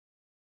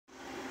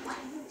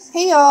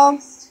Hey y'all!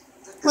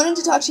 Wanted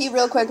to talk to you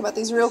real quick about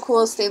these real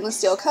cool stainless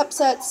steel cup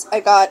sets I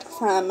got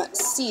from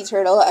Sea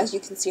Turtle. As you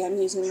can see,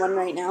 I'm using one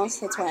right now,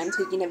 so that's why I'm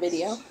taking a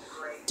video.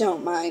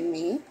 Don't mind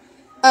me.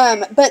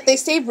 But they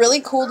stay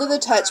really cool to the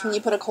touch when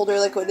you put a colder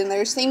liquid in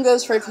there. Same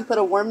goes for if you put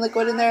a warm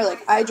liquid in there.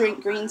 Like, I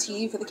drink green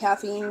tea for the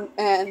caffeine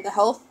and the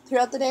health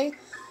throughout the day.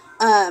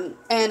 And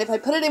if I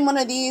put it in one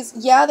of these,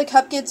 yeah, the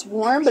cup gets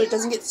warm, but it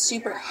doesn't get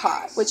super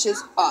hot, which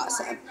is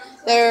awesome.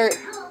 They're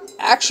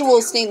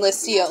actual stainless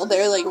steel.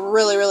 They're like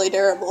really, really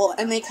durable,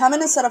 and they come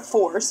in a set of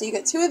 4. So you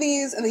get 2 of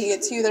these, and then you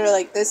get 2 that are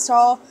like this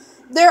tall.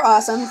 They're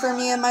awesome for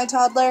me and my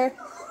toddler.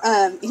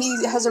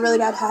 He has a really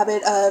bad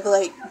habit of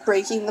like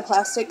breaking the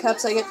plastic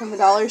cups I get from the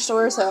dollar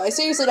store, so I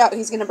seriously doubt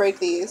he's gonna break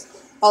these.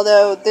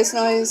 Although this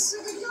noise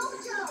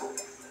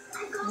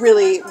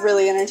really,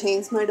 really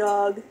entertains my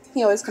dog.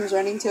 He always comes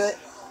running to it.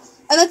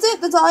 And that's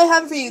it. That's all I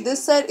have for you.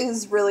 This set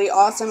is really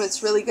awesome.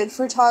 It's really good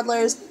for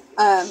toddlers.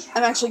 I'm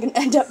actually going to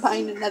end up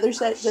buying another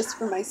set just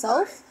for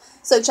myself.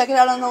 So check it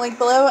out on the link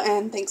below,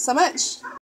 and thanks so much.